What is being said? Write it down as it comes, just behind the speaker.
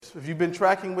relationships. If you've been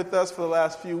tracking with us for the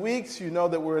last few weeks, you know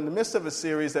that we're in the midst of a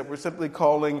series that we're simply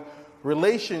calling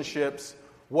Relationships,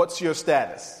 What's Your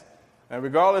Status? And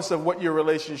regardless of what your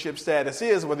relationship status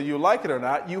is, whether you like it or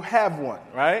not, you have one,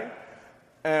 right?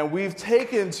 And we've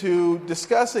taken to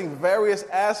discussing various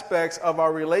aspects of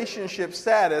our relationship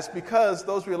status because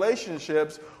those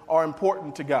relationships are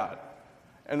important to God.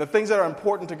 And the things that are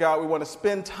important to God, we want to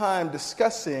spend time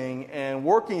discussing and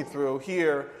working through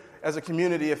here as a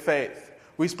community of faith.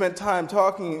 We spent time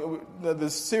talking,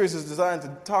 this series is designed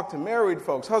to talk to married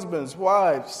folks, husbands,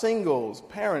 wives, singles,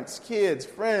 parents, kids,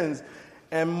 friends,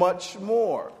 and much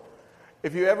more.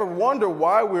 If you ever wonder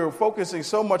why we're focusing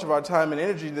so much of our time and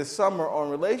energy this summer on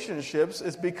relationships,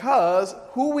 it's because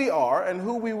who we are and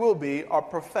who we will be are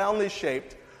profoundly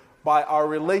shaped by our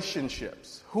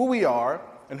relationships. Who we are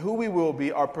and who we will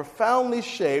be are profoundly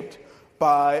shaped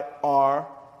by our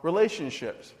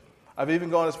relationships. I've even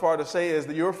gone as far to say is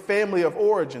that your family of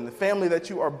origin, the family that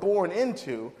you are born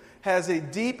into, has a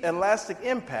deep and lasting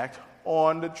impact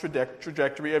on the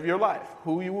trajectory of your life,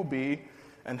 who you will be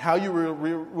and how you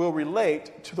will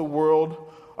relate to the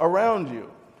world around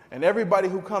you. And everybody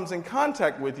who comes in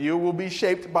contact with you will be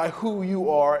shaped by who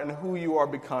you are and who you are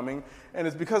becoming. And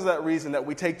it's because of that reason that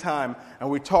we take time and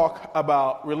we talk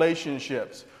about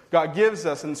relationships. God gives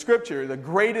us in Scripture the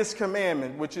greatest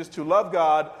commandment, which is to love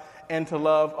God and to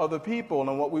love other people.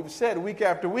 And what we've said week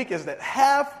after week is that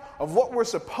half of what we're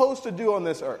supposed to do on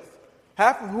this earth,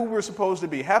 half of who we're supposed to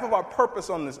be, half of our purpose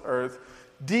on this earth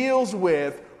deals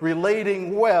with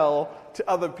relating well to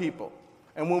other people.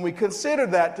 And when we consider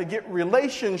that, to get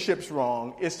relationships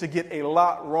wrong is to get a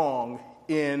lot wrong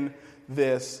in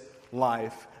this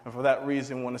life. And for that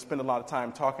reason, we want to spend a lot of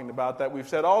time talking about that. We've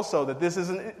said also that this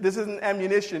isn't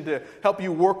ammunition to help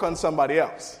you work on somebody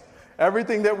else.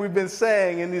 Everything that we've been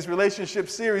saying in these relationship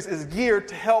series is geared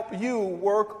to help you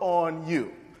work on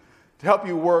you, to help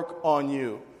you work on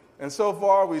you. And so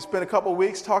far, we've spent a couple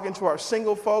weeks talking to our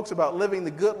single folks about living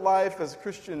the good life as a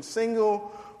Christian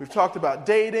single. We've talked about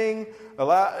dating.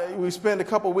 We've spent a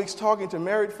couple weeks talking to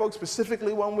married folks,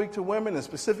 specifically 1 week to women and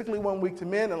specifically 1 week to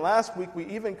men. And last week, we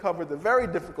even covered the very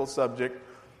difficult subject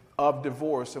of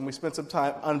divorce. And we spent some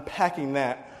time unpacking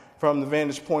that from the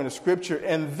vantage point of Scripture.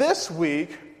 And this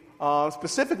week,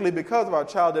 specifically because of our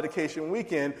Child Dedication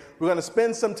Weekend, we're going to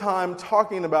spend some time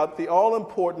talking about the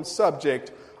all-important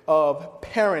subject of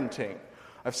parenting.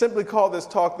 I've simply called this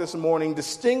talk this morning,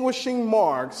 Distinguishing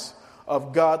Marks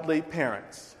of Godly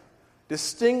Parents.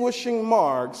 Distinguishing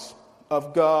Marks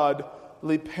of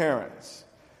Godly Parents.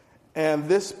 And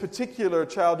this particular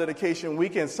Child Dedication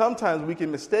Weekend, sometimes we can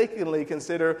mistakenly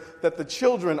consider that the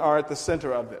children are at the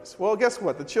center of this. Well, guess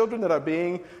what? The children that are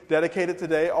being dedicated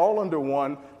today, all under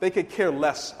one, they could care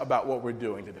less about what we're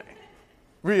doing today,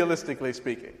 realistically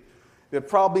speaking. They're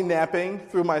probably napping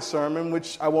through my sermon,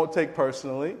 which I won't take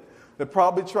personally. They're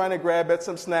probably trying to grab at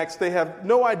some snacks. They have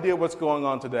no idea what's going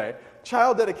on today.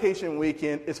 Child Dedication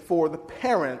Weekend is for the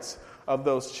parents of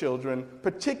those children.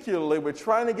 Particularly, we're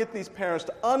trying to get these parents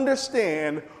to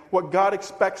understand what God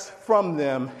expects from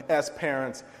them as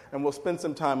parents, and we'll spend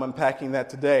some time unpacking that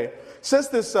today. Since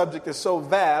this subject is so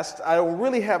vast, I don't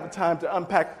really have the time to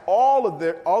unpack all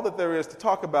that there is to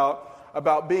talk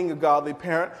about being a godly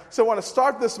parent. So I want to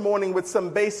start this morning with some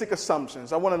basic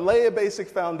assumptions. I want to lay a basic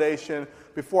foundation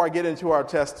before I get into our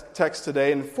text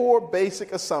today, and 4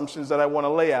 basic assumptions that I want to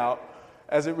lay out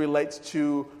as it relates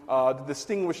to the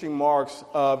distinguishing marks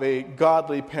of a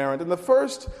godly parent. And the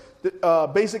first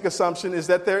basic assumption is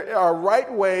that there are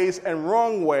right ways and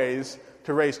wrong ways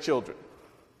to raise children.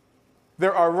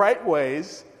 There are right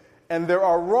ways and there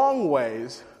are wrong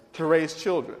ways to raise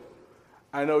children.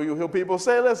 I know you'll hear people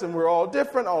say, listen, we're all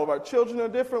different, all of our children are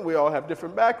different, we all have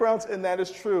different backgrounds, and that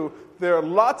is true. There are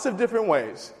lots of different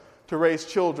ways to raise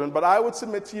children, but I would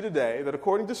submit to you today that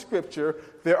according to Scripture,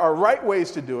 there are right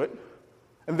ways to do it,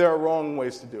 and there are wrong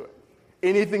ways to do it.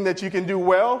 Anything that you can do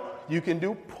well, you can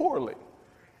do poorly.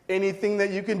 Anything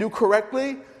that you can do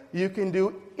correctly, you can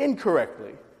do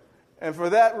incorrectly. And for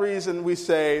that reason, we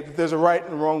say that there's a right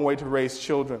and wrong way to raise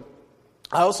children.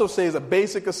 I also say as a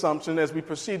basic assumption as we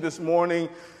proceed this morning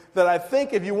that I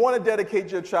think if you want to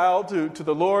dedicate your child to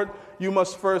the Lord, you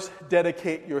must first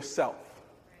dedicate yourself.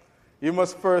 You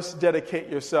must first dedicate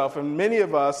yourself. And many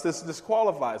of us, this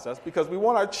disqualifies us because we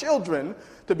want our children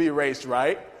to be raised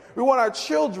right. We want our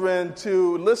children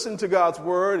to listen to God's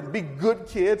word and be good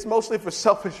kids, mostly for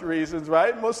selfish reasons,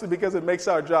 right? Mostly because it makes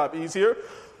our job easier.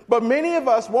 But many of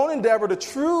us won't endeavor to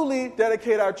truly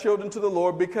dedicate our children to the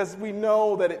Lord because we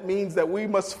know that it means that we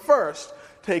must first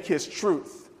take His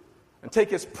truth and take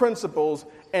His principles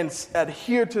and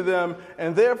adhere to them.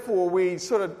 And therefore we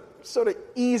sort of, sort of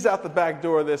ease out the back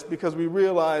door of this because we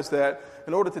realize that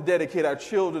in order to dedicate our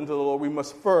children to the Lord, we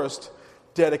must first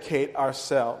dedicate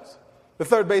ourselves. The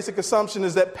third basic assumption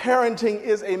is that parenting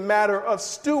is a matter of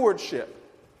stewardship.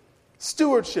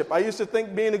 Stewardship. I used to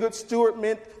think being a good steward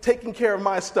meant taking care of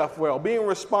my stuff well, being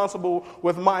responsible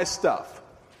with my stuff.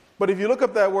 But if you look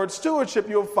up that word stewardship,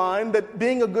 you'll find that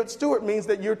being a good steward means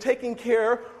that you're taking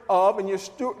care of and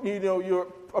you're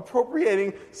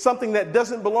appropriating something that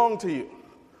doesn't belong to you,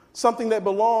 something that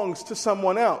belongs to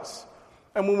someone else.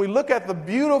 And when we look at the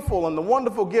beautiful and the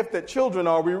wonderful gift that children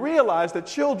are, we realize that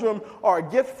children are a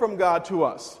gift from God to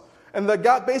us. And that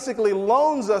God basically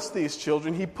loans us these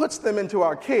children. He puts them into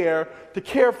our care to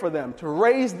care for them, to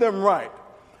raise them right.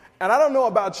 And I don't know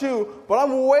about you, but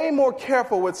I'm way more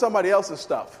careful with somebody else's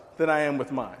stuff than I am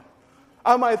with mine.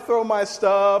 I might throw my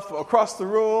stuff across the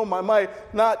room. I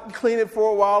might not clean it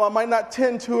for a while. I might not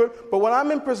tend to it. But when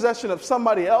I'm in possession of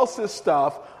somebody else's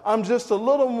stuff, I'm just a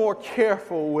little more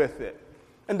careful with it.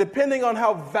 And depending on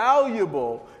how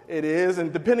valuable it is,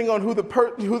 and depending on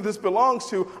who this belongs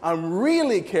to, I'm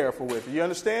really careful with it. You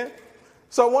understand?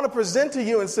 So I want to present to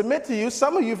you and submit to you,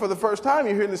 some of you for the first time,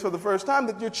 you're hearing this for the first time,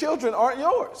 that your children aren't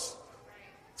yours.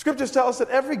 Scriptures tell us that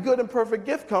every good and perfect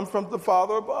gift comes from the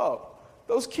Father above.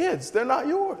 Those kids, they're not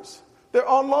yours. They're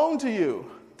on loan to you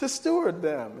to steward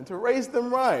them and to raise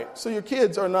them right. So your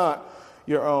kids are not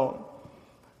your own.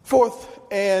 Fourth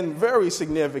and very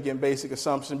significant basic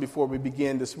assumption before we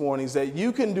begin this morning is that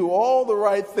you can do all the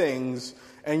right things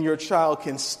and your child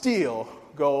can still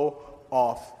go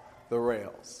off the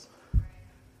rails.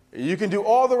 You can do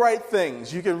all the right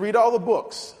things. You can read all the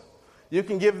books. You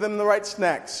can give them the right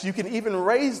snacks. You can even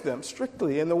raise them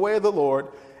strictly in the way of the Lord,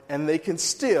 and they can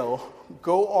still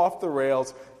go off the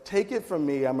rails. Take it from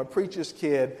me, I'm a preacher's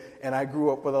kid, and I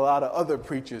grew up with a lot of other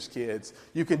preacher's kids.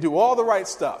 You can do all the right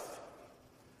stuff,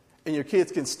 and your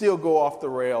kids can still go off the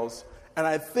rails. And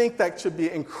I think that should be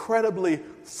incredibly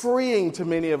freeing to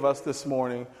many of us this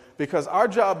morning, because our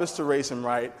job is to raise them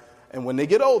right, and when they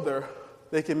get older,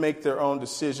 they can make their own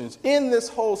decisions. In this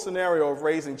whole scenario of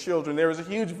raising children, there is a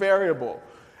huge variable,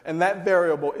 and that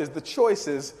variable is the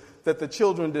choices that the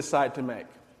children decide to make.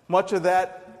 Much of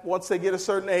that, once they get a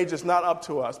certain age, is not up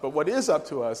to us. But what is up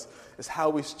to us is how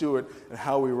we steward and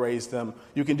how we raise them.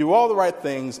 You can do all the right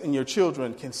things, and your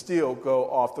children can still go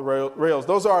off the rails.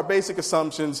 Those are our basic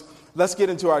assumptions. Let's get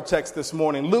into our text this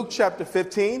morning. Luke chapter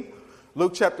 15.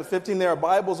 Luke chapter 15. There are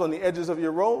Bibles on the edges of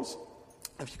your rolls,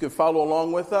 if you could follow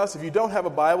along with us. If you don't have a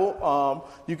Bible,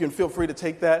 you can feel free to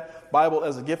take that Bible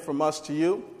as a gift from us to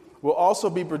you. We'll also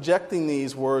be projecting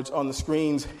these words on the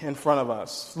screens in front of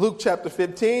us. Luke chapter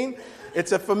 15.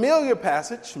 It's a familiar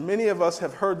passage. Many of us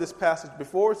have heard this passage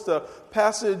before. It's the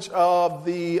passage of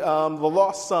the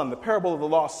lost son, the parable of the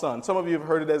lost son. Some of you have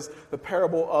heard it as the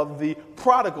parable of the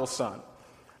prodigal son.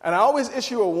 And I always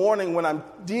issue a warning when I'm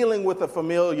dealing with a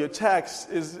familiar text,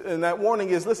 and that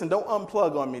warning is, listen, don't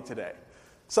unplug on me today.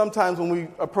 Sometimes when we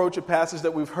approach a passage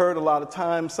that we've heard a lot of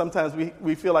times, sometimes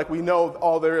we feel like we know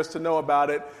all there is to know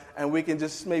about it, and we can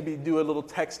just maybe do a little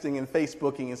texting and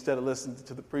Facebooking instead of listening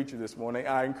to the preacher this morning.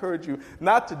 I encourage you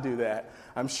not to do that.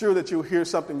 I'm sure that you'll hear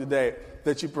something today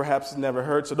that you perhaps have never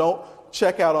heard, so don't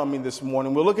check out on me this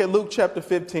morning. We'll look at Luke chapter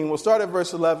 15. We'll start at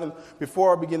verse 11.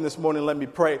 Before I begin this morning, let me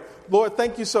pray. Lord,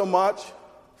 thank you so much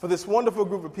for this wonderful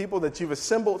group of people that you've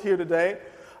assembled here today.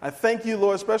 I thank you,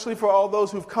 Lord, especially for all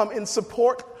those who've come in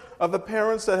support of the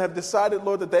parents that have decided,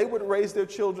 Lord, that they would raise their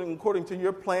children according to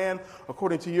your plan,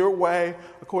 according to your way,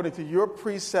 according to your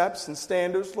precepts and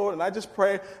standards, Lord. And I just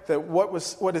pray that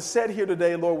what is said here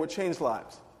today, Lord, would change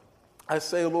lives. I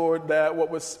say, Lord, that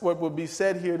what would be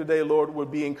said here today, Lord,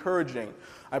 would be encouraging.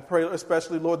 I pray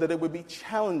especially, Lord, that it would be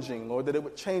challenging, Lord, that it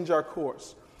would change our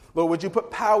course. Lord, would you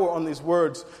put power on these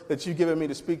words that you've given me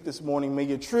to speak this morning? May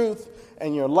your truth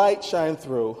and your light shine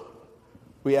through.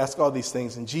 We ask all these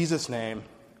things in Jesus' name.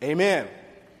 Amen.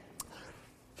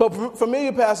 So,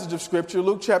 familiar passage of Scripture,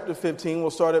 Luke chapter 15,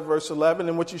 we'll start at verse 11.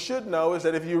 And what you should know is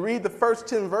that if you read the first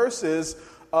 10 verses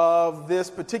of this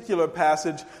particular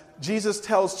passage, Jesus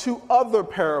tells two other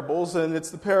parables, and it's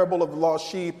the parable of the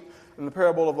lost sheep and the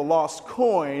parable of the lost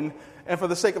coin. And for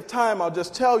the sake of time, I'll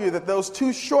just tell you that those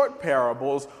two short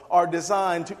parables are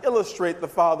designed to illustrate the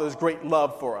Father's great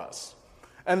love for us.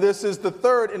 And this is the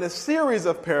third in a series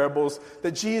of parables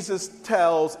that Jesus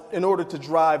tells in order to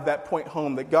drive that point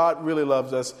home that God really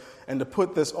loves us and to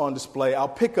put this on display. I'll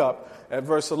pick up at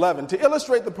verse 11. To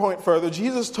illustrate the point further,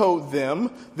 Jesus told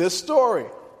them this story.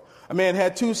 A man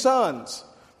had two sons.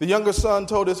 The younger son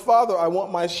told his father, I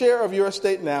want my share of your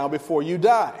estate now before you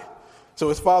die. So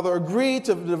his father agreed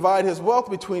to divide his wealth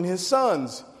between his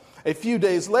sons. A few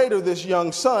days later, this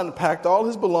young son packed all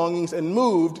his belongings and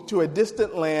moved to a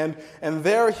distant land, and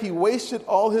there he wasted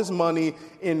all his money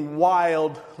in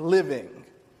wild living.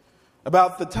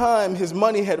 About the time his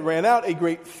money had ran out, a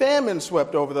great famine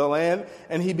swept over the land,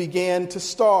 and he began to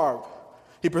starve.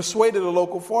 He persuaded a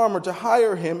local farmer to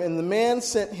hire him, and the man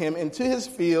sent him into his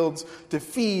fields to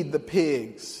feed the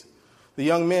pigs. The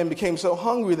young man became so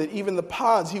hungry that even the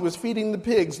pods he was feeding the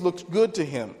pigs looked good to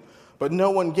him, but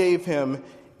no one gave him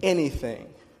anything.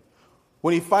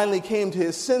 When he finally came to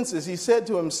his senses, he said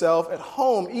to himself, "At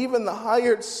home, even the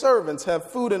hired servants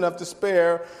have food enough to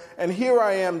spare, and here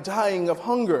I am dying of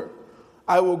hunger.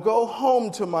 I will go home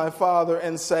to my father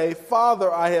and say,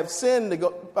 'Father, I have sinned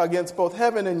against both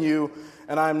heaven and you,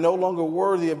 and I am no longer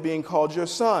worthy of being called your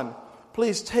son.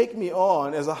 Please take me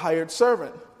on as a hired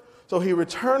servant.' So he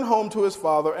returned home to his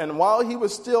father, and while he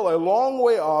was still a long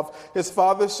way off, his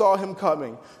father saw him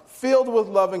coming. Filled with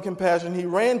love and compassion, he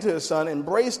ran to his son,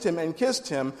 embraced him, and kissed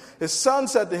him. His son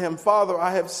said to him, 'Father,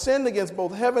 I have sinned against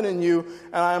both heaven and you,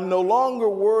 and I am no longer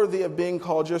worthy of being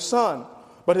called your son.'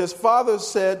 But his father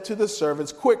said to the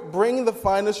servants, 'Quick, bring the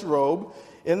finest robe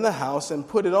in the house and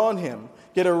put it on him.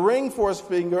 Get a ring for his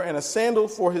finger and a sandal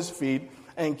for his feet,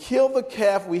 and kill the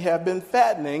calf we have been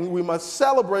fattening. We must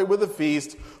celebrate with a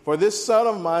feast, for this son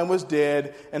of mine was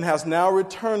dead and has now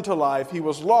returned to life. He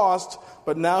was lost,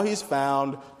 but now he's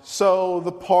found.' So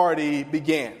the party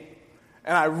began."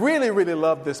 And I really, really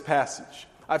love this passage.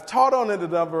 I've taught on it a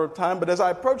number of times, but as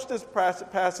I approached this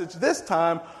passage this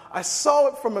time, I saw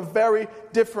it from a very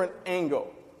different angle.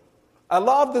 I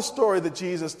love the story that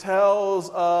Jesus tells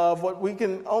of what we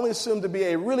can only assume to be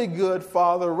a really good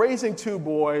father raising two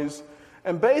boys.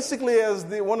 And basically, as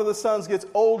one of the sons gets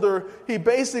older, he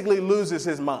basically loses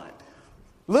his mind.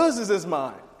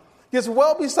 Gets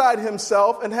well beside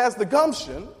himself and has the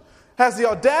gumption, has the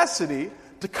audacity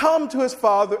to come to his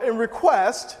father and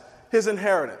request his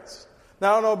inheritance.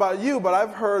 Now, I don't know about you, but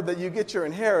I've heard that you get your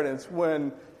inheritance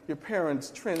when your parents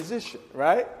transition,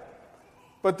 right?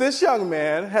 But this young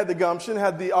man had the gumption,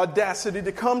 had the audacity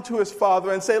to come to his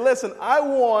father and say, "Listen, I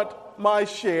want my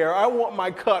share. I want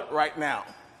my cut right now."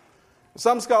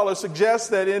 Some scholars suggest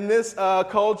that in this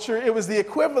culture, it was the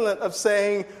equivalent of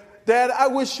saying, "Dad, I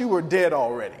wish you were dead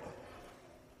already.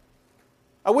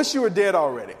 I wish you were dead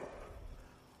already.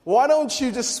 Why don't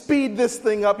you just speed this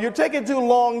thing up? You're taking too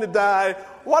long to die.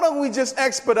 Why don't we just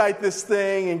expedite this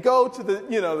thing and go to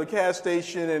the gas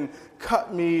station and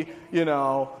cut me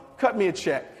a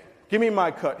check. Give me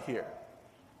my cut here."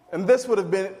 And this would have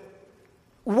been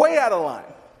way out of line.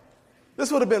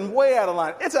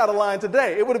 It's out of line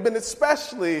today. It would have been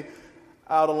especially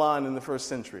out of line in the first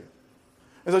century.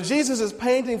 And so Jesus is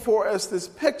painting for us this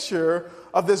picture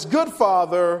of this good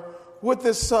father with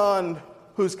this son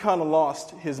who's kind of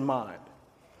lost his mind.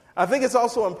 I think it's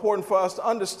also important for us to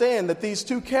understand that these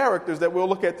two characters that we'll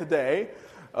look at today,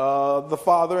 the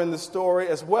father in the story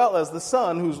as well as the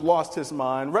son who's lost his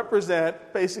mind,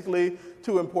 represent basically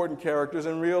two important characters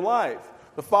in real life.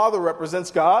 The father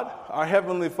represents God, our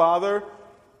heavenly Father,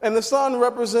 and the son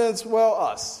represents,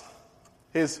 us,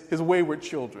 his wayward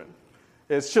children,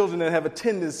 his children that have a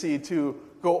tendency to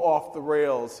go off the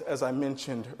rails, as I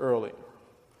mentioned earlier.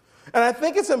 And I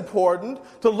think it's important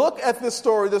to look at this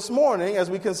story this morning as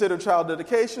we consider child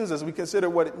dedications, as we consider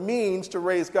what it means to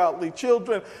raise godly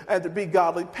children and to be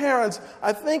godly parents.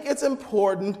 I think it's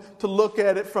important to look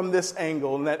at it from this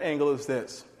angle, and that angle is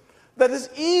this: that it's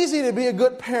easy to be a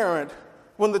good parent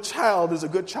when the child is a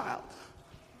good child.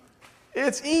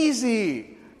 It's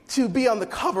easy to be on the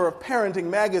cover of parenting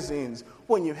magazines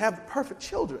when you have perfect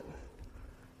children.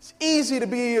 It's easy to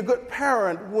be a good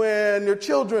parent when your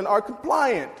children are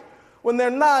compliant, when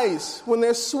they're nice, when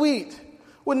they're sweet,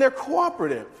 when they're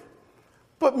cooperative.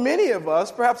 But many of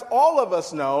us, perhaps all of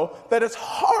us, know that it's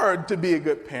hard to be a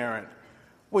good parent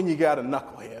when you got a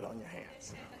knucklehead on your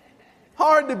hands.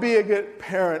 Hard to be a good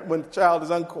parent when the child is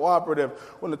uncooperative,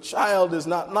 when the child is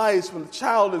not nice, when the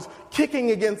child is kicking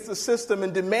against the system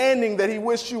and demanding that he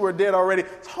wish you were dead already.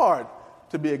 It's hard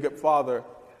to be a good father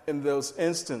in those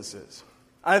instances.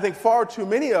 I think far too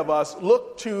many of us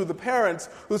look to the parents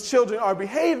whose children are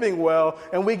behaving well,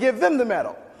 and we give them the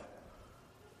medal.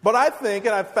 But I think,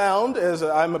 and I've found, as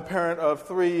I'm a parent of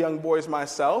 3 young boys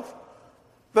myself,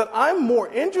 that I'm more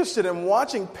interested in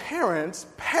watching parents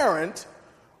parent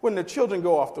when their children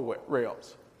go off the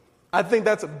rails. I think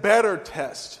that's a better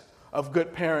test of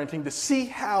good parenting, to see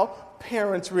how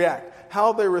parents react,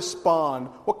 how they respond,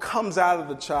 what comes out of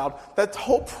the child, that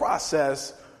whole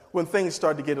process when things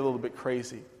start to get a little bit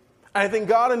crazy. And I think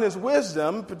God in his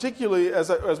wisdom, particularly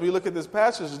as we look at this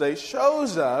passage today,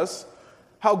 shows us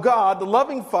how God, the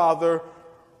loving Father,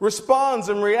 responds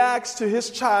and reacts to his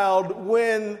child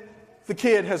when the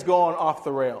kid has gone off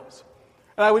the rails.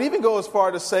 And I would even go as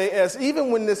far to say, as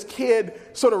even when this kid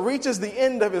sort of reaches the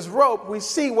end of his rope, we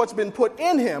see what's been put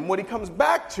in him, what he comes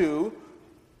back to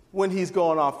when he's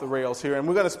gone off the rails here. And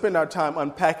we're going to spend our time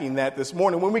unpacking that this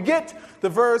morning. When we get to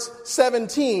verse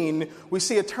 17, we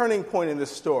see a turning point in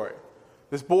this story.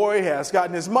 This boy has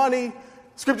gotten his money.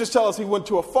 Scriptures tell us he went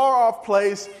to a far-off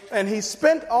place, and he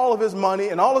spent all of his money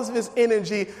and all of his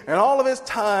energy and all of his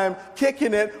time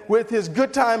kicking it with his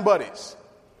good time buddies.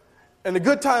 And the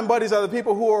good time buddies are the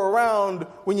people who are around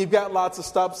when you've got lots of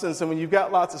substance and when you've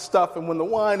got lots of stuff and when the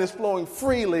wine is flowing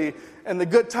freely and the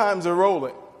good times are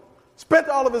rolling. Spent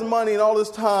all of his money and all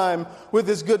his time with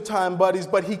his good time buddies,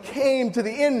 but he came to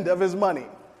the end of his money.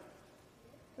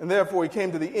 And therefore, he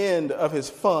came to the end of his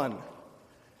fun.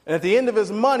 And at the end of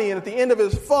his money and at the end of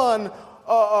his fun,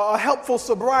 a helpful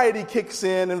sobriety kicks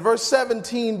in. And verse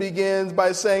 17 begins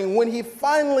by saying, when he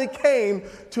finally came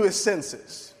to his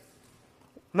senses.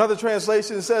 Another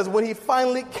translation says, when he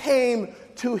finally came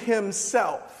to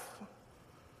himself.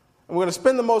 And we're going to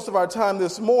spend the most of our time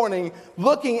this morning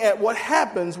looking at what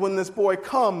happens when this boy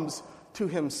comes to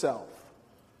himself.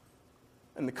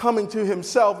 And the coming to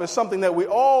himself is something that we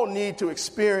all need to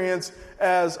experience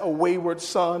as a wayward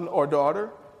son or daughter.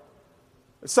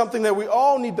 It's something that we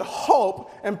all need to hope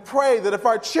and pray that if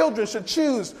our children should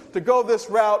choose to go this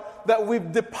route, that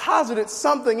we've deposited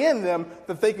something in them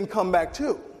that they can come back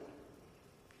to.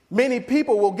 Many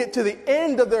people will get to the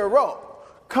end of their rope,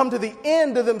 come to the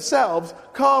end of themselves,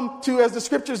 come to, as the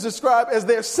scriptures describe, as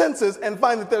their senses, and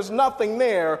find that there's nothing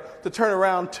there to turn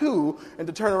around to and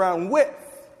to turn around with.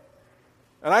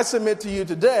 And I submit to you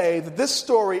today that this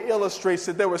story illustrates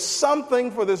that there was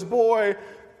something for this boy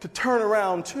to turn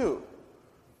around to.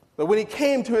 That when he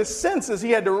came to his senses,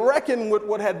 he had to reckon with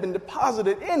what had been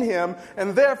deposited in him,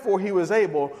 and therefore he was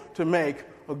able to make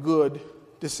a good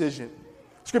decision.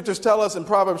 Scriptures tell us in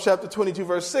Proverbs chapter 22,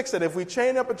 verse 6, that if we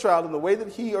train up a child in the way that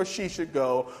he or she should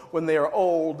go, when they are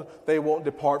old, they won't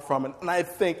depart from it. And I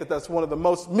think that that's one of the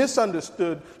most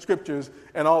misunderstood scriptures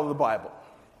in all of the Bible.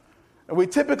 And we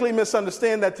typically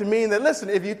misunderstand that to mean that, listen,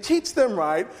 if you teach them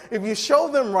right, if you show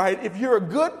them right, if you're a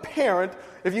good parent,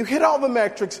 if you hit all the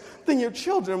metrics, then your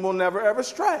children will never, ever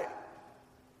stray.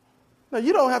 Now,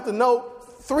 you don't have to know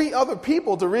 3 other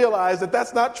people to realize that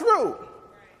that's not true.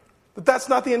 That that's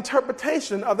not the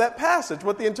interpretation of that passage.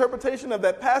 What the interpretation of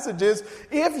that passage is,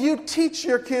 if you teach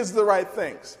your kids the right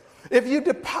things, if you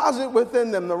deposit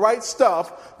within them the right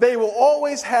stuff, they will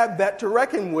always have that to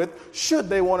reckon with, should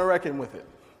they want to reckon with it.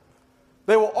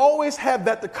 They will always have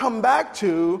that to come back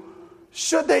to,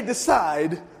 should they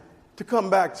decide to come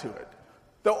back to it.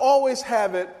 They'll always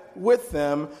have it with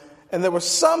them. And there was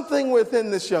something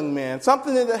within this young man,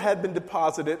 something that had been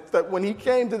deposited, that when he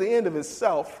came to the end of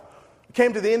himself,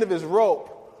 came to the end of his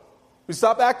rope, he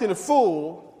stopped acting a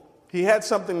fool. He had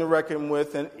something to reckon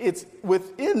with, and it's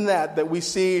within that we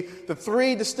see the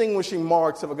 3 distinguishing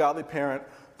marks of a godly parent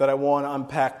that I want to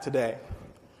unpack today.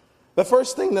 The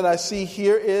first thing that I see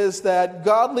here is that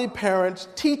godly parents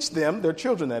teach them, their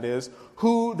children that is,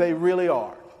 who they really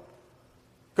are.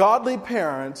 Godly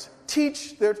parents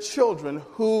teach their children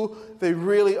who they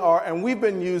really are. And we've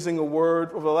been using a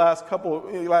word over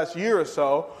the last year or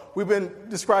so. We've been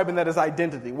describing that as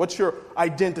identity. What's your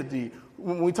identity?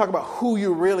 When we talk about who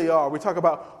you really are, we talk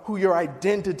about who your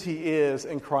identity is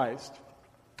in Christ.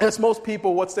 As most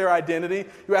people, what's their identity?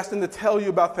 You ask them to tell you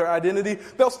about their identity,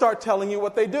 they'll start telling you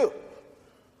what they do.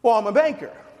 Well, I'm a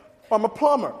banker, or I'm a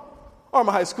plumber, or I'm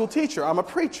a high school teacher, I'm a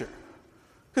preacher.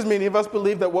 Because many of us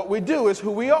believe that what we do is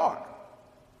who we are.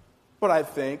 But I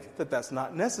think that that's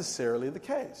not necessarily the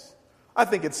case. I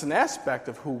think it's an aspect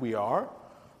of who we are.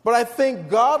 But I think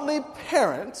godly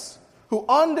parents who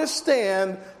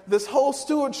understand this whole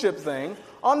stewardship thing,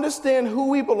 understand who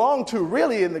we belong to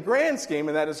really in the grand scheme,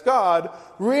 and that is God,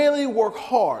 really work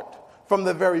hard from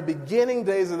the very beginning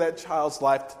days of that child's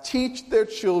life to teach their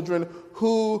children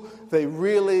who they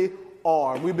really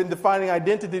are. We've been defining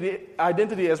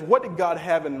identity as what did God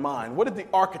have in mind? What did the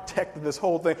architect of this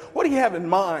whole thing, what did he have in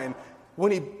mind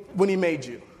when he made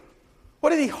you? What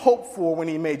did he hope for when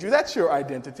he made you? That's your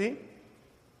identity.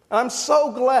 And I'm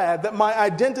so glad that my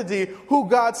identity, who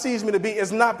God sees me to be,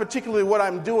 is not particularly what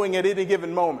I'm doing at any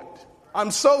given moment. I'm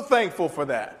so thankful for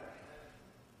that.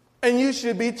 And you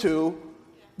should be too,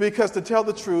 because to tell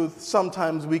the truth,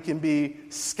 sometimes we can be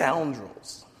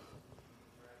scoundrels.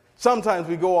 Sometimes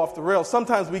we go off the rails.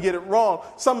 Sometimes we get it wrong.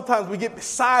 Sometimes we get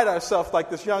beside ourselves like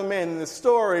this young man in this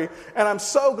story. And I'm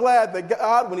so glad that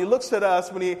God, when he looks at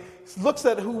us, when he looks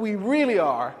at who we really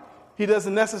are, he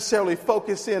doesn't necessarily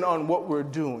focus in on what we're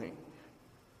doing.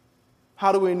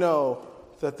 How do we know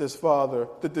that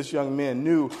this young man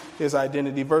knew his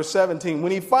identity? Verse 17,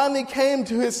 when he finally came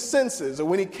to his senses, or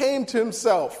when he came to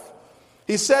himself,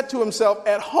 he said to himself,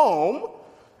 at home,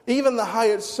 even the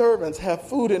hired servants have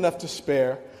food enough to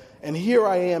spare, and here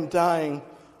I am dying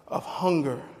of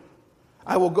hunger.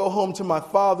 I will go home to my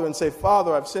father and say,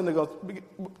 Father, I've sinned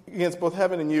against both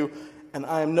heaven and you, and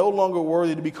I am no longer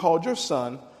worthy to be called your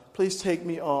son. Please take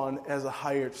me on as a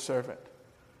hired servant.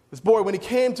 This boy, when he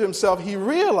came to himself, he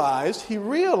realized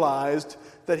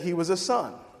that he was a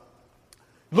son.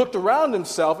 He looked around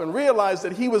himself and realized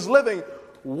that he was living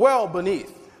well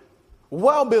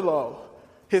below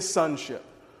his sonship.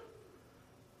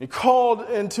 He called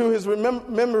into his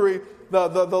memory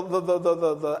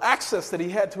the access that he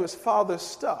had to his father's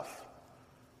stuff.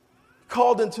 He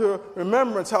called into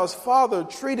remembrance how his father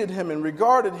treated him and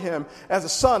regarded him as a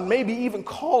son, maybe even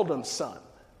called him son.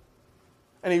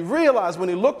 And he realized when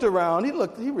he looked around,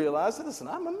 he realized that, listen,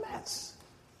 I'm a mess.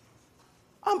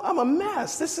 I'm a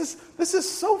mess. This is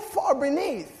so far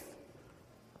beneath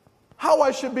how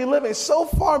I should be living, so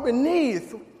far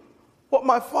beneath what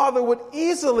my father would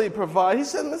easily provide. He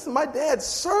said, listen, my dad's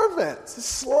servants, his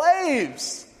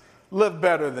slaves, live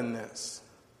better than this.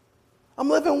 I'm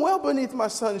living well beneath my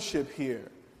sonship here.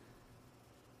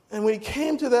 And when he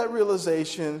came to that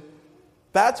realization,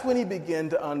 that's when he began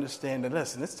to understand that,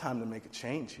 listen, it's time to make a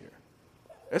change here.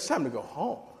 It's time to go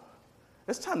home.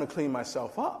 It's time to clean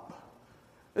myself up.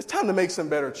 It's time to make some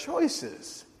better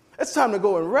choices. It's time to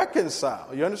go and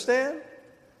reconcile. You understand?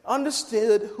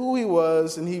 Understood who he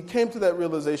was, and he came to that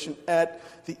realization at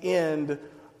the end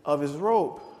of his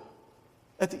rope.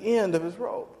 At the end of his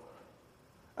rope.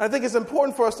 I think it's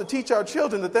important for us to teach our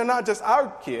children that they're not just our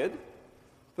kid,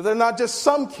 that they're not just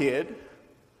some kid,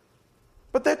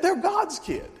 but that they're God's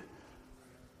kid.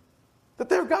 That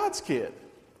they're God's kid.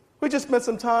 We just spent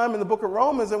some time in the book of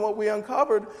Romans, and what we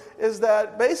uncovered is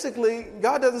that basically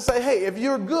God doesn't say, hey, if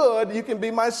you're good, you can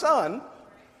be my son.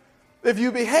 If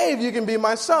you behave, you can be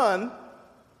my son.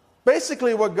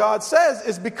 Basically what God says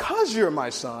is, because you're my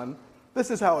son,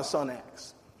 this is how a son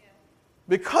acts.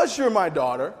 Because you're my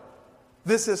daughter,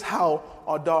 this is how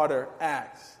a daughter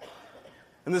acts.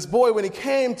 And this boy, when he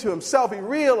came to himself, he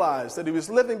realized that he was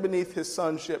living beneath his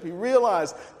sonship. He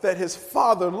realized that his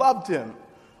father loved him,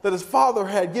 that his father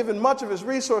had given much of his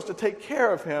resource to take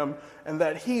care of him, and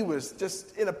that he was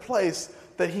just in a place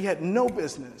that he had no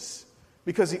business,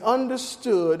 because he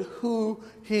understood who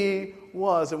he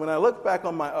was. And when I look back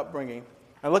on my upbringing,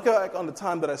 I look back on the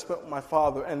time that I spent with my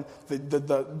father and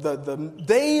the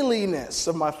dailiness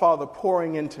of my father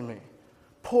pouring into me,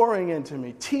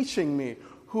 teaching me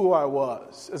who I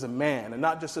was as a man, and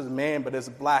not just as a man, but as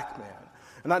a black man.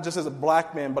 And not just as a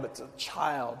black man, but as a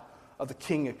child of the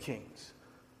King of Kings.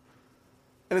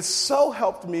 And it's so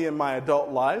helped me in my adult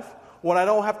life when I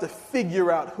don't have to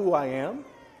figure out who I am.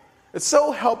 It's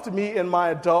so helped me in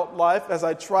my adult life as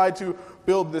I try to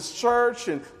build this church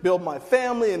and build my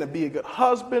family and to be a good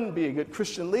husband, be a good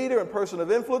Christian leader and person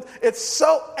of influence. It's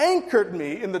so anchored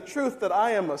me in the truth that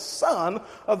I am a son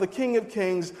of the King of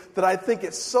Kings that I think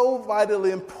it's so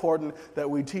vitally important that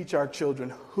we teach our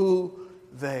children who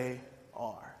they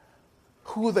are.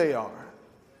 Who they are.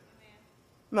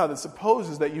 Now, that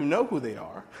supposes that you know who they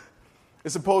are.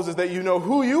 It supposes that you know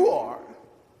who you are.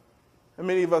 And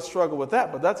many of us struggle with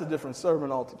that, but that's a different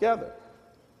sermon altogether.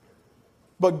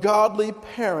 But godly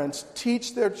parents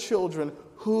teach their children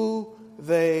who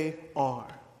they are.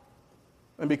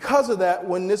 And because of that,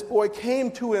 when this boy came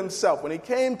to himself, when he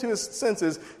came to his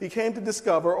senses, he came to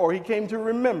discover, or he came to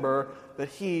remember, that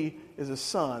he is a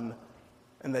son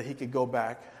and that he could go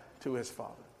back to his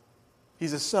father.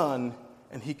 He's a son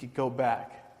and he could go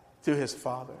back to his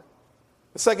father.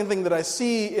 The second thing that I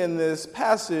see in this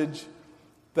passage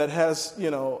that has,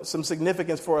 some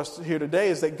significance for us here today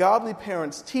is that godly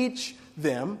parents teach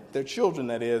them, their children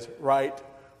that is, right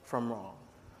from wrong.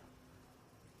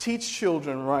 Teach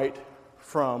children right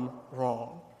from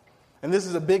wrong. And this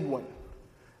is a big one.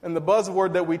 And the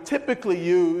buzzword that we typically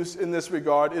use in this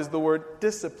regard is the word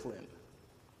discipline.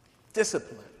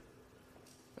 Discipline.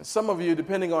 And some of you,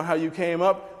 depending on how you came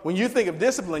up, when you think of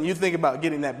discipline, you think about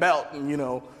getting that belt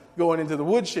and, going into the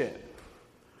woodshed.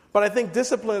 But I think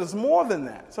discipline is more than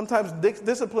that. Sometimes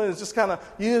discipline is just kind of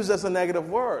used as a negative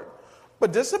word.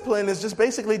 But discipline is just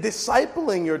basically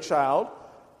discipling your child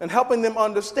and helping them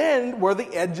understand where the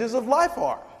edges of life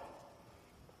are,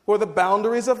 where the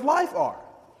boundaries of life are.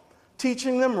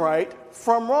 Teaching them right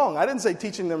from wrong. I didn't say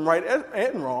teaching them right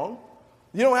and wrong.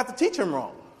 You don't have to teach them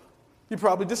wrong. You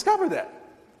probably discovered that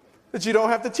you don't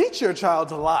have to teach your child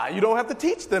to lie. You don't have to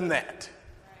teach them that.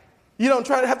 You don't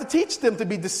try to have to teach them to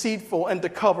be deceitful and to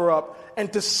cover up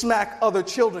and to smack other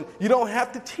children. You don't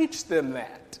have to teach them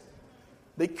that.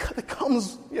 They come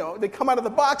out of the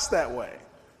box that way.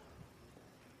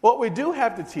 What we do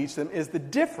have to teach them is the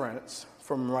difference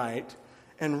from right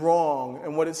and wrong.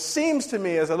 And what it seems to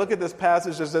me as I look at this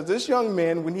passage is that this young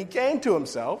man, when he came to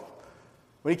himself,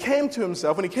 when he came to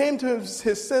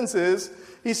his senses,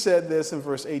 he said this in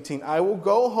verse 18, I will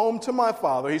go home to my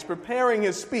father. He's preparing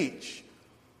his speech.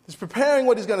 He's preparing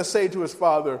what he's going to say to his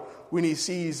father when he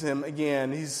sees him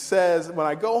again. He says, when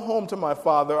I go home to my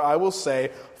father, I will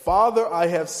say, Father, I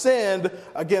have sinned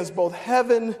against both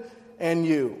heaven and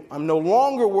you. I'm no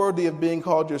longer worthy of being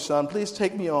called your son. Please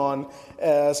take me on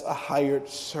as a hired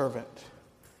servant.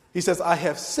 He says, I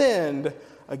have sinned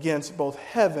against both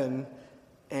heaven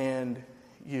and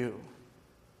you.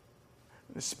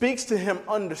 It speaks to him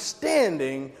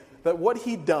understanding that what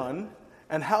he'd done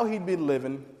and how he'd been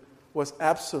living was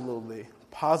absolutely,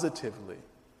 positively,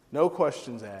 no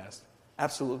questions asked,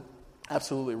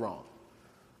 absolutely wrong,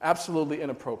 absolutely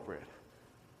inappropriate,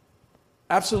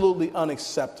 absolutely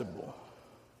unacceptable.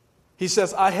 He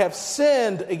says, I have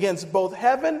sinned against both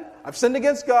heaven, I've sinned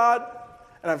against God,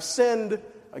 and I've sinned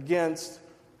against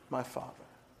my Father.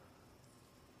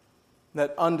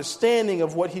 That understanding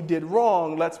of what he did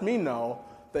wrong lets me know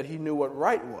that he knew what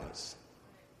right was.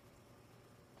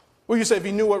 Well, you say, if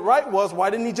he knew what right was, why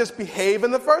didn't he just behave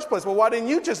in the first place? Well, why didn't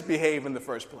you just behave in the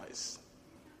first place?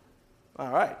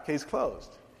 All right, case closed.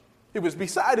 He was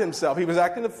beside himself. He was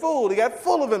acting a fool. He got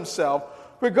full of himself.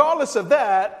 Regardless of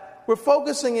that, we're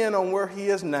focusing in on where he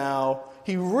is now.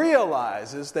 He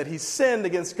realizes that he sinned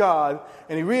against God,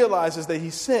 and he realizes that he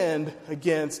sinned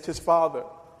against his father.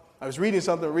 I was reading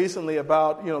something recently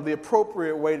about, the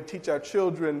appropriate way to teach our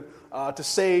children to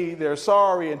say they're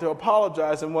sorry and to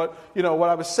apologize. And what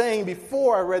I was saying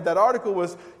before I read that article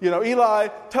was, Eli,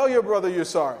 tell your brother you're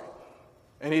sorry.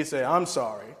 And he'd say, I'm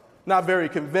sorry. Not very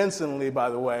convincingly,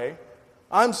 by the way.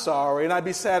 I'm sorry, and I'd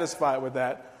be satisfied with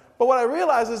that. But what I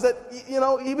realized is that,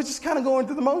 he was just kind of going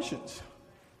through the motions.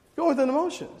 Going through the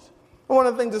motions. And one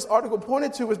of the things this article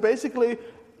pointed to was basically,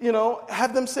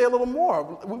 have them say a little more.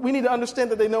 We need to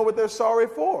understand that they know what they're sorry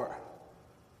for.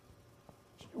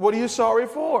 What are you sorry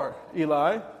for,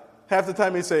 Eli? Half the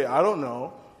time he'd say, I don't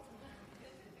know.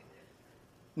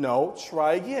 No,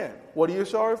 try again. What are you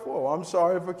sorry for? Well, I'm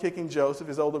sorry for kicking Joseph,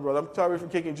 his older brother. I'm sorry for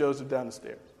kicking Joseph down the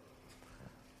stairs.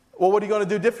 Well, what are you going to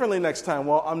do differently next time?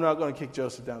 Well, I'm not going to kick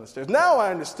Joseph down the stairs. Now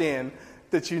I understand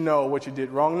that you know what you did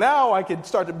wrong. Now I can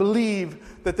start to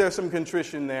believe that there's some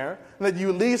contrition there, and that you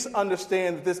at least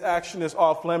understand that this action is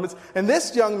off limits. And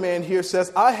this young man here says,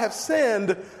 I have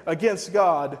sinned against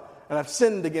God, and I've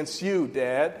sinned against you,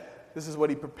 Dad. This is what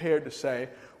he prepared to say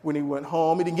when he went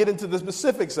home. He didn't get into the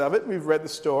specifics of it. We've read the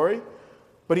story.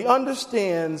 But he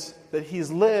understands that he's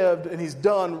lived and he's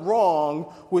done wrong,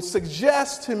 which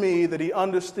suggests to me that he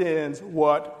understands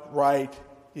what right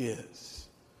is.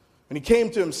 When he came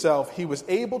to himself, he was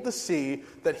able to see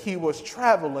that he was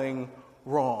traveling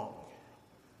wrong.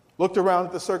 Looked around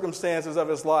at the circumstances of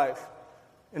his life.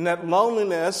 In that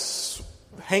loneliness,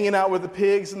 hanging out with the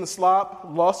pigs and the slop,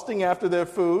 lusting after their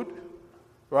food,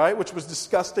 right, which was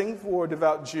disgusting for a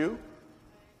devout Jew,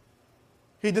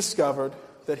 he discovered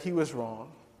that he was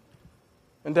wrong.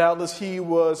 And doubtless he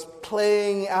was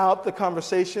playing out the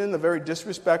conversation, the very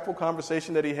disrespectful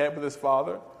conversation that he had with his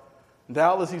father. And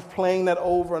doubtless he's playing that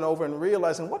over and over and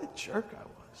realizing what a jerk I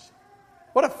was.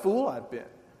 What a fool I've been.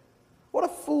 What a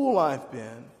fool I've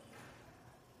been.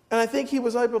 And I think he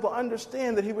was able to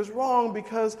understand that he was wrong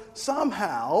because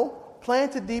somehow,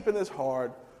 planted deep in his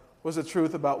heart, was the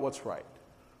truth about what's right.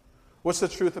 What's the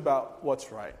truth about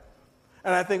what's right?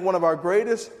 And I think one of our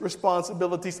greatest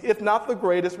responsibilities, if not the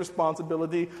greatest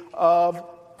responsibility of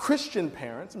Christian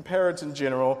parents and parents in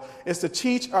general, is to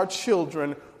teach our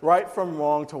children right from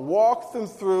wrong, to walk them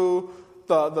through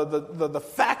the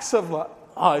facts of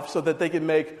life so that they can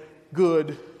make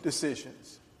good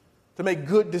decisions. To make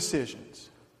good decisions.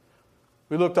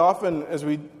 We looked often, as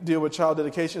we deal with child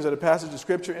dedications, at a passage of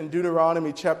Scripture in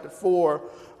Deuteronomy chapter 4.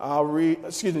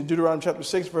 Deuteronomy chapter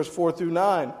 6, verse 4 through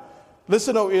 9.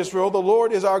 Listen, O Israel, the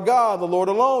Lord is our God, the Lord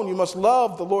alone. You must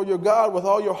love the Lord your God with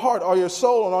all your heart, all your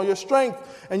soul, and all your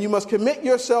strength. And you must commit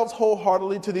yourselves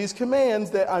wholeheartedly to these commands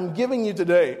that I'm giving you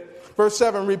today. Verse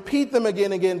 7, repeat them again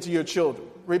and again to your children.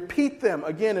 Repeat them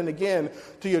again and again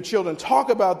to your children. Talk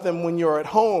about them when you're at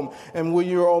home and when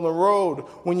you're on the road,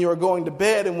 when you're going to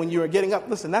bed and when you're getting up.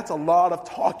 Listen, that's a lot of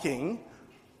talking,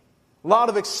 a lot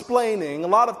of explaining, a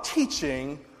lot of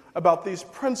teaching about these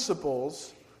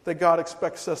principles that God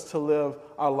expects us to live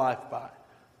our life by.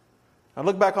 I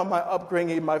look back on my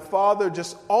upbringing. My father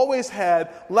just always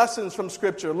had lessons from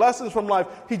Scripture, lessons from life.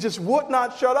 He just would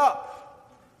not shut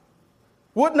up,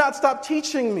 would not stop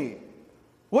teaching me,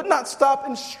 would not stop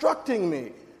instructing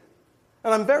me.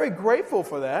 And I'm very grateful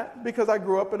for that because I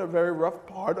grew up in a very rough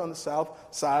part on the south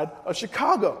side of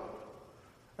Chicago.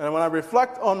 And when I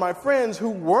reflect on my friends who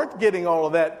weren't getting all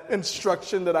of that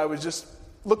instruction, that I was just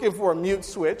looking for a mute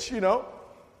switch, a lot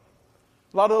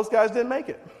of those guys didn't make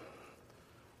it.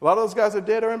 A lot of those guys are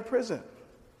dead or in prison.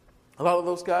 A lot of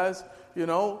those guys,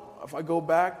 if I go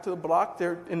back to the block,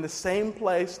 they're in the same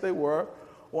place they were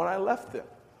when I left them.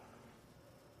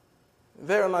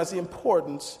 Therein lies the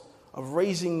importance of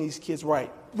raising these kids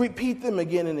right. Repeat them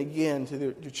again and again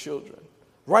to your children.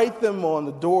 Write them on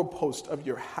the doorpost of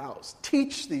your house.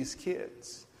 Teach these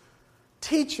kids.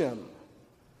 Teach them.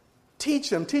 Teach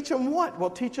them. Teach them what?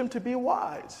 Well, teach them to be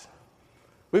wise.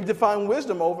 We've defined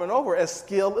wisdom over and over as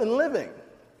skill in living.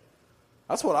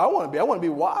 That's what I want to be. I want to be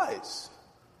wise.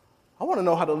 I want to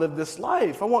know how to live this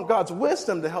life. I want God's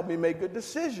wisdom to help me make good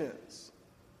decisions.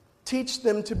 Teach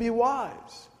them to be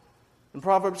wise. And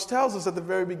Proverbs tells us at the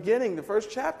very beginning, the first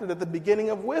chapter, that the beginning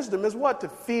of wisdom is what? To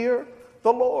fear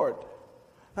the Lord.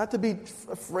 Not to be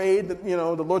afraid that, the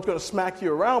Lord's going to smack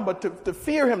you around, but to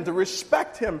fear Him, to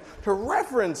respect Him, to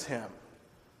reverence Him.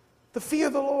 To fear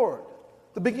the Lord.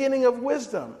 The beginning of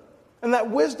wisdom. And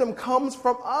that wisdom comes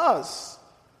from us.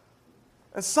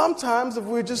 And sometimes, if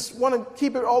we just want to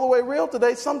keep it all the way real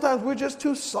today, sometimes we're just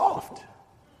too soft.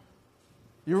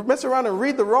 You mess around and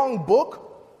read the wrong book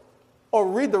or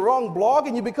read the wrong blog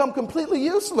and you become completely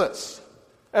useless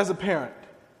as a parent.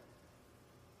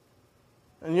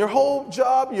 And your whole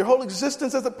job, your whole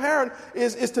existence as a parent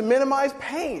is to minimize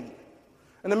pain.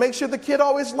 And to make sure the kid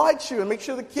always likes you, and make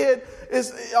sure the kid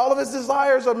all of his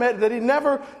desires are met, that he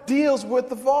never deals with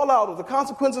the fallout or the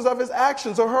consequences of his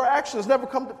actions, or her actions never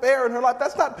come to bear in her life.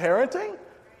 That's not parenting.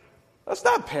 That's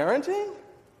not parenting.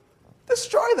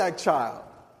 Destroy that child.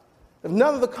 If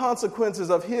none of the consequences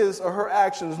of his or her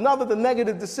actions, none of the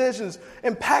negative decisions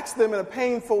impacts them in a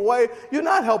painful way, you're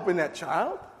not helping that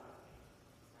child.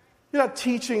 You're not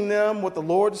teaching them what the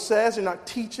Lord says. You're not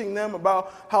teaching them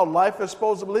about how life is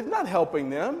supposed to live. You're not helping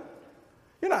them.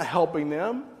 You're not helping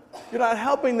them. You're not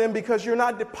helping them because you're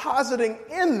not depositing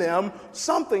in them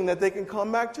something that they can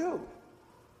come back to.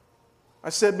 I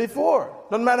said before,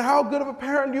 doesn't matter how good of a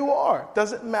parent you are.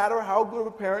 Doesn't matter how good of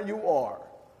a parent you are.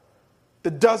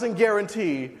 That doesn't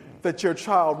guarantee that your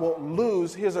child won't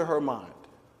lose his or her mind.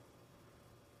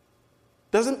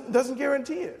 Doesn't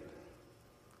guarantee it.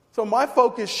 So my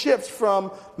focus shifts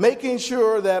from making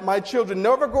sure that my children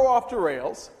never go off the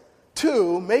rails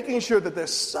to making sure that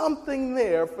there's something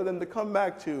there for them to come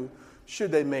back to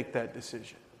should they make that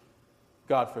decision.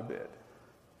 God forbid.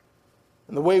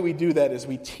 And the way we do that is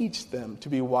we teach them to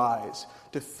be wise,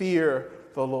 to fear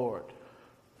the Lord,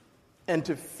 and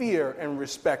to fear and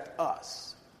respect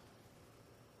us.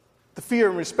 To fear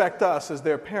and respect us as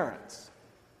their parents.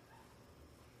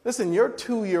 Listen, your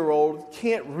 2-year-old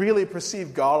can't really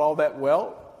perceive God all that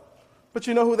well, but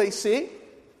you know who they see?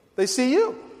 They see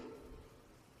you.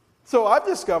 So I've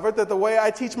discovered that the way I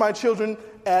teach my children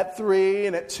at 3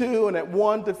 and at 2 and at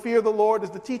 1 to fear the Lord is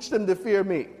to teach them to fear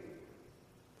me.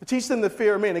 To teach them to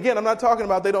fear me. And again, I'm not talking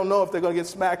about they don't know if they're going to get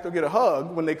smacked or get a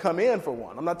hug when they come in for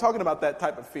one. I'm not talking about that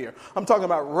type of fear. I'm talking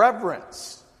about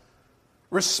reverence,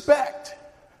 respect.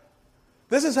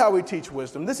 This is how we teach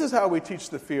wisdom. This is how we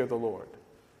teach the fear of the Lord.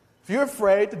 If you're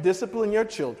afraid to discipline your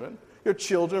children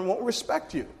won't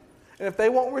respect you. And if they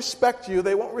won't respect you,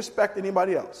 they won't respect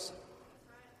anybody else.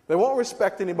 They won't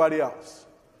respect anybody else.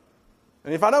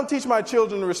 And if I don't teach my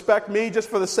children to respect me just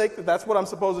for the sake that that's what I'm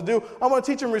supposed to do, I'm going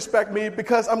to teach them to respect me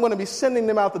because I'm going to be sending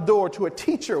them out the door to a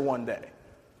teacher one day.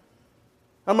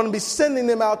 I'm going to be sending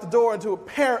them out the door into a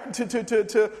parent,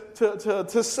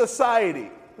 to society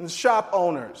and shop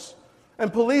owners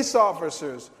and police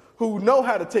officers who know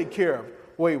how to take care of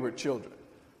wayward children.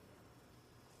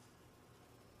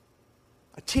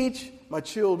 I teach my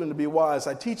children to be wise.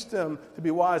 I teach them to be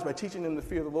wise by teaching them to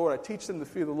fear the Lord. I teach them to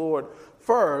fear the Lord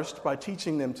first by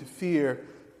teaching them to fear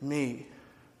me.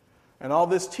 And all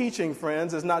this teaching,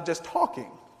 friends, is not just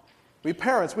talking. We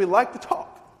parents, we like to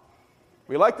talk.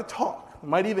 We like to talk. We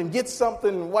might even get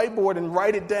something whiteboard and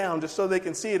write it down just so they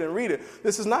can see it and read it.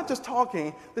 This is not just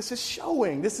talking. This is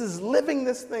showing. This is living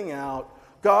this thing out.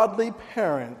 Godly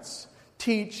parents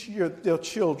teach their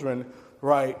children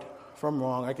right from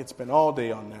wrong. I could spend all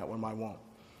day on that one, I won't.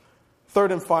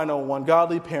 Third and final one,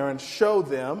 godly parents show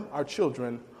them, our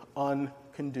children,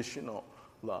 unconditional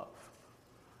love.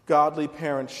 Godly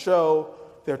parents show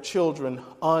their children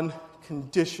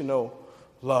unconditional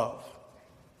love.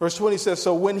 Verse 20 says,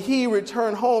 so when he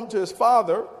returned home to his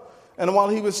father, and while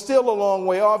he was still a long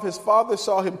way off, his father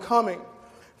saw him coming.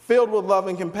 Filled with love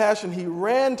and compassion, he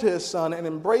ran to his son and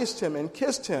embraced him and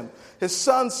kissed him. His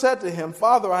son said to him,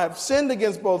 Father, I have sinned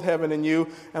against both heaven and you,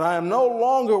 and I am no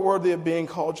longer worthy of being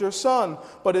called your son.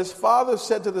 But his father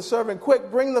said to the servant,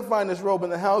 quick, bring the finest robe in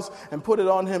the house and put it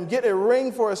on him. Get a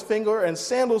ring for his finger and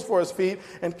sandals for his feet,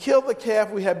 and kill the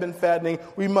calf we have been fattening.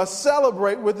 We must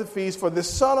celebrate with the feast, for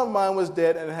this son of mine was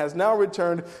dead and has now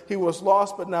returned. He was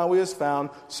lost, but now he is found.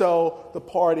 So the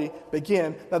party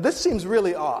began. Now this seems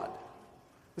really odd.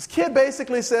 This kid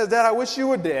basically says, Dad, I wish you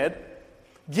were dead.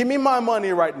 Give me my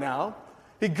money right now.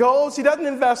 He goes, he doesn't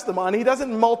invest the money, he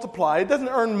doesn't multiply, he doesn't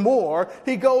earn more.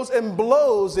 He goes and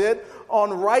blows it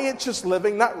on riotous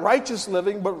living, not righteous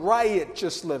living, but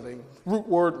riotous living. Root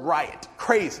word riot,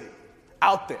 crazy,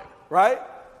 out there, right?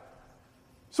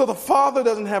 So the father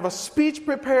doesn't have a speech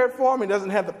prepared for him, he doesn't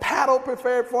have the paddle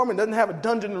prepared for him, he doesn't have a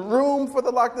dungeon room for to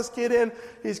lock this kid in.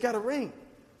 He's got a ring,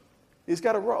 he's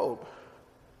got a robe.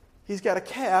 He's got a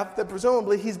calf that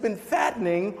presumably he's been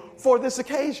fattening for this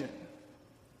occasion.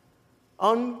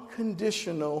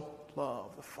 Unconditional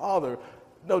love. The father,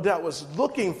 no doubt, was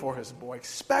looking for his boy,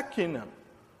 expecting him.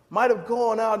 Might have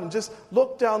gone out and just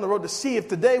looked down the road to see if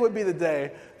today would be the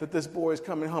day that this boy is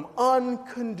coming home.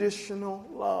 Unconditional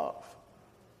love.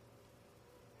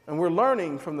 And we're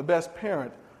learning from the best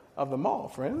parent of them all,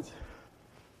 friends.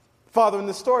 The Father in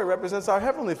this story represents our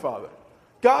Heavenly Father,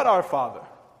 God our Father.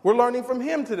 We're learning from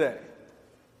him today.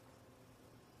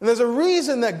 And there's a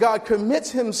reason that God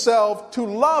commits himself to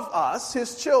love us,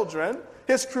 his children,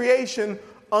 his creation,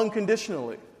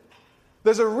 unconditionally.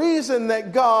 There's a reason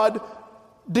that God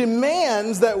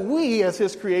demands that we, as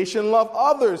his creation, love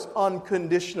others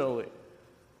unconditionally.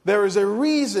 There is a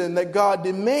reason that God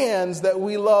demands that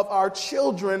we love our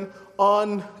children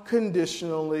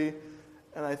unconditionally.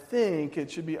 And I think it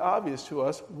should be obvious to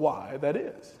us why that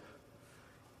is.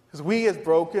 Because we as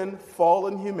broken,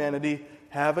 fallen humanity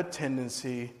have a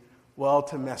tendency, well,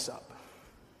 to mess up.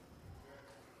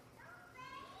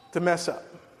 To mess up.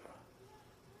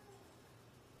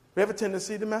 We have a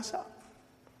tendency to mess up.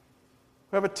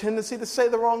 We have a tendency to say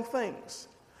the wrong things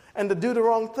and to do the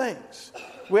wrong things.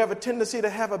 We have a tendency to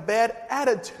have a bad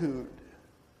attitude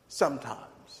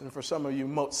sometimes, and for some of you,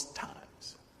 most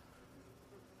times.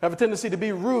 We have a tendency to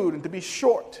be rude and to be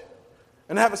short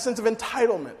and have a sense of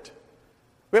entitlement.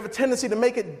 We have a tendency to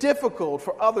make it difficult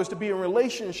for others to be in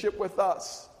relationship with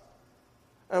us.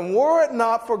 And were it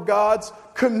not for God's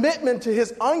commitment to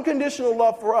his unconditional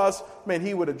love for us, man,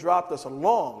 he would have dropped us a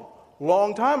long,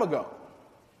 long time ago.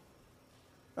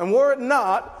 And were it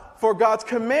not for God's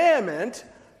commandment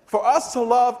for us to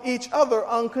love each other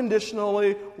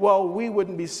unconditionally, well, we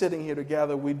wouldn't be sitting here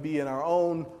together. We'd be in our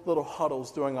own little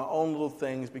huddles doing our own little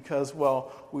things because,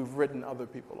 well, we've written other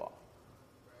people off.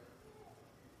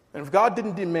 And if God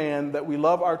didn't demand that we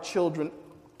love our children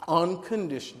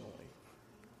unconditionally,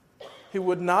 he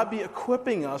would not be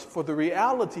equipping us for the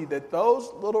reality that those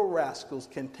little rascals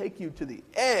can take you to the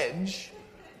edge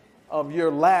of your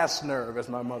last nerve, as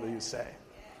my mother used to say.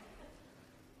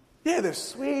 Yeah, they're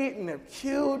sweet and they're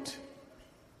cute.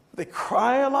 They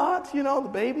cry a lot, the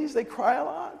babies, they cry a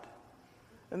lot.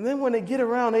 And then when they get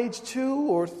around age 2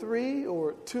 or 3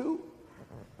 or 2,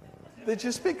 they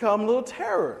just become little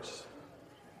terrors.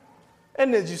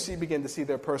 And as you begin to see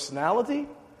their personality,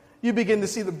 you begin to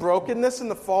see the brokenness and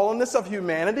the fallenness of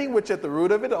humanity, which at the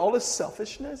root of it all is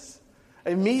selfishness,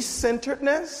 a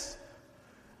me-centeredness.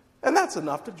 And that's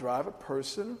enough to drive a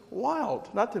person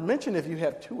wild. Not to mention if you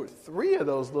have 2 or 3 of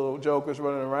those little jokers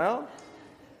running around.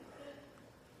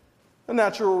 A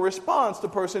natural response to a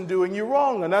person doing you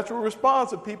wrong. A natural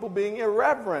response to people being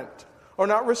irreverent or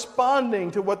not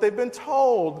responding to what they've been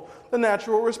told. The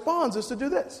natural response is to do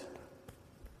this.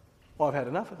 Well, I've had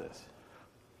enough of this.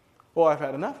 Well, I've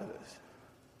had enough of this.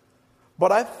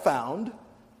 But I've found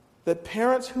that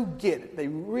parents who get it, they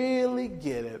really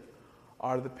get it,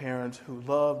 are the parents who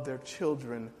love their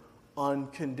children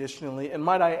unconditionally. And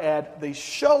might I add, they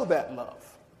show that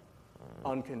love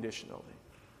unconditionally.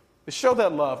 They show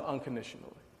that love unconditionally.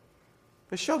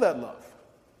 They show that love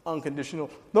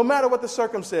unconditional, no matter what the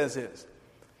circumstance is.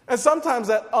 And sometimes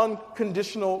that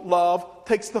unconditional love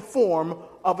takes the form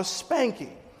of a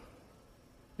spanking.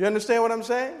 You understand what I'm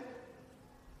saying?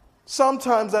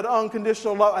 Sometimes that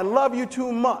unconditional love, I love you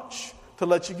too much to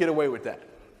let you get away with that.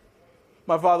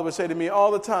 My father would say to me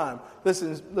all the time,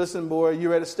 listen, boy,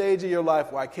 you're at a stage of your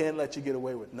life where I can't let you get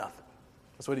away with nothing.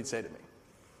 That's what he'd say to me.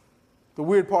 The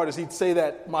weird part is he said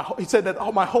that my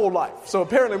whole life. So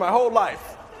apparently my whole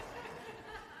life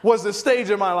was the stage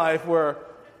of my life where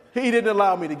he didn't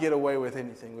allow me to get away with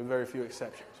anything, with very few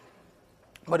exceptions.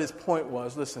 But his point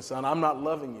was, listen, son, I'm not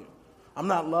loving you. I'm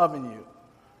not loving you.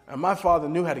 And my father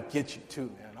knew how to get you too,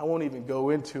 man. I won't even go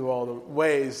into all the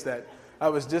ways that I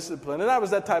was disciplined. And I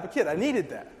was that type of kid. I needed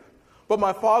that. But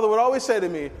my father would always say to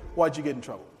me, why'd you get in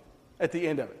trouble? At the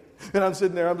end of it. And I'm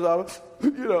sitting there, I'm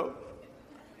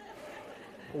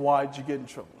why'd you get in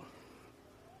trouble?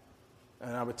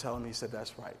 And I would tell him, he said,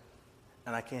 that's right.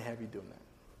 And I can't have you doing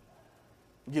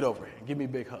that. Get over here. Give me a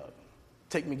big hug.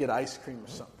 Take me get ice cream or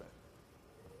something.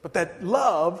 But that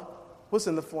love was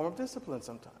in the form of discipline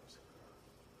sometimes.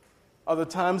 Other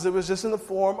times it was just in the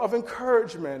form of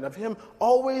encouragement, of him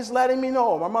always letting me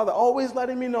know, my mother always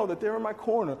letting me know that they're in my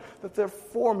corner, that they're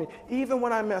for me, even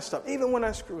when I messed up, even when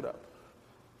I screwed up.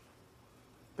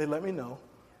 They let me know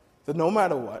that no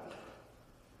matter what,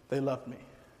 they loved me.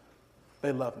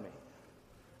 They loved me.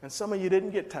 And some of you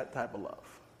didn't get that type of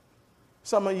love.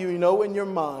 Some of you know in your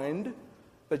mind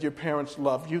that your parents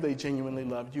loved you, they genuinely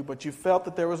loved you, but you felt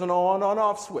that there was an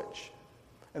on-off switch.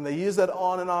 And they used that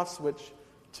on and off switch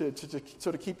to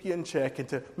sort of keep you in check and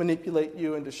to manipulate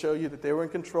you and to show you that they were in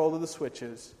control of the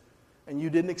switches. And you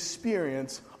didn't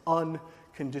experience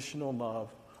unconditional love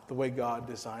the way God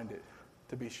designed it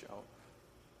to be shown.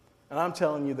 And I'm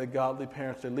telling you that godly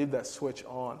parents, they leave that switch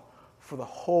on for the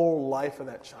whole life of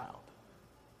that child.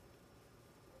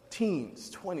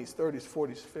 Teens, 20s, 30s,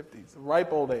 40s, 50s, the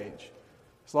ripe old age.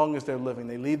 As long as they're living,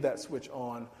 they leave that switch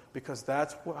on because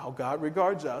that's how God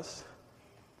regards us.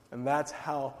 And that's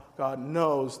how God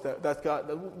knows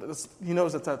He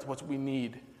knows that that's what we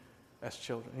need as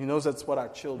children. He knows that's what our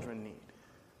children need.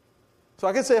 So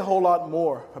I can say a whole lot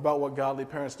more about what godly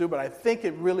parents do, but I think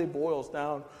it really boils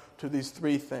down to these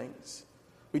three things.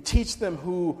 We teach them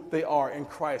who they are in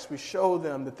Christ. We show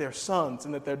them that they're sons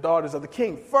and that they're daughters of the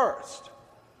King first.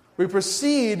 We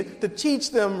proceed to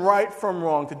teach them right from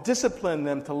wrong, to discipline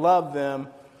them, to love them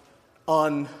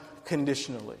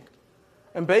unconditionally.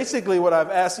 And basically what I've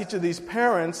asked each of these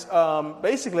parents,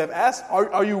 I've asked,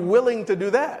 are you willing to do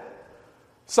that?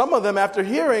 Some of them, after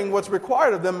hearing what's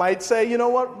required of them, might say, you know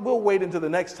what, we'll wait until the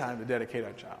next time to dedicate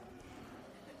our child.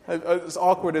 As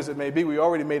awkward as it may be, we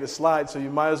already made a slide, so you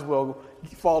might as well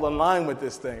fall in line with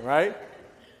this thing, right?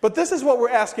 But this is what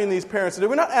we're asking these parents to do.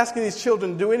 We're not asking these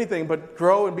children to do anything but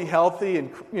grow and be healthy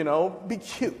and, be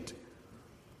cute.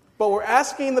 But we're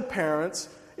asking the parents,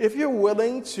 if you're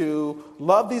willing to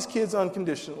love these kids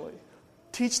unconditionally,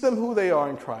 teach them who they are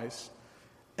in Christ,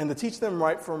 and to teach them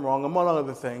right from wrong, among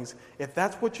other things, if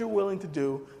that's what you're willing to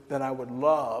do, then I would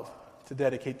love to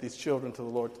dedicate these children to the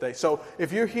Lord today. So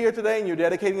if you're here today and you're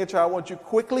dedicating a child, won't you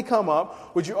quickly come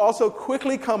up? Would you also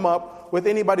quickly come up with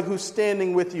anybody who's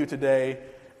standing with you today?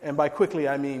 And by quickly,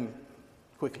 I mean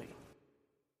quickly.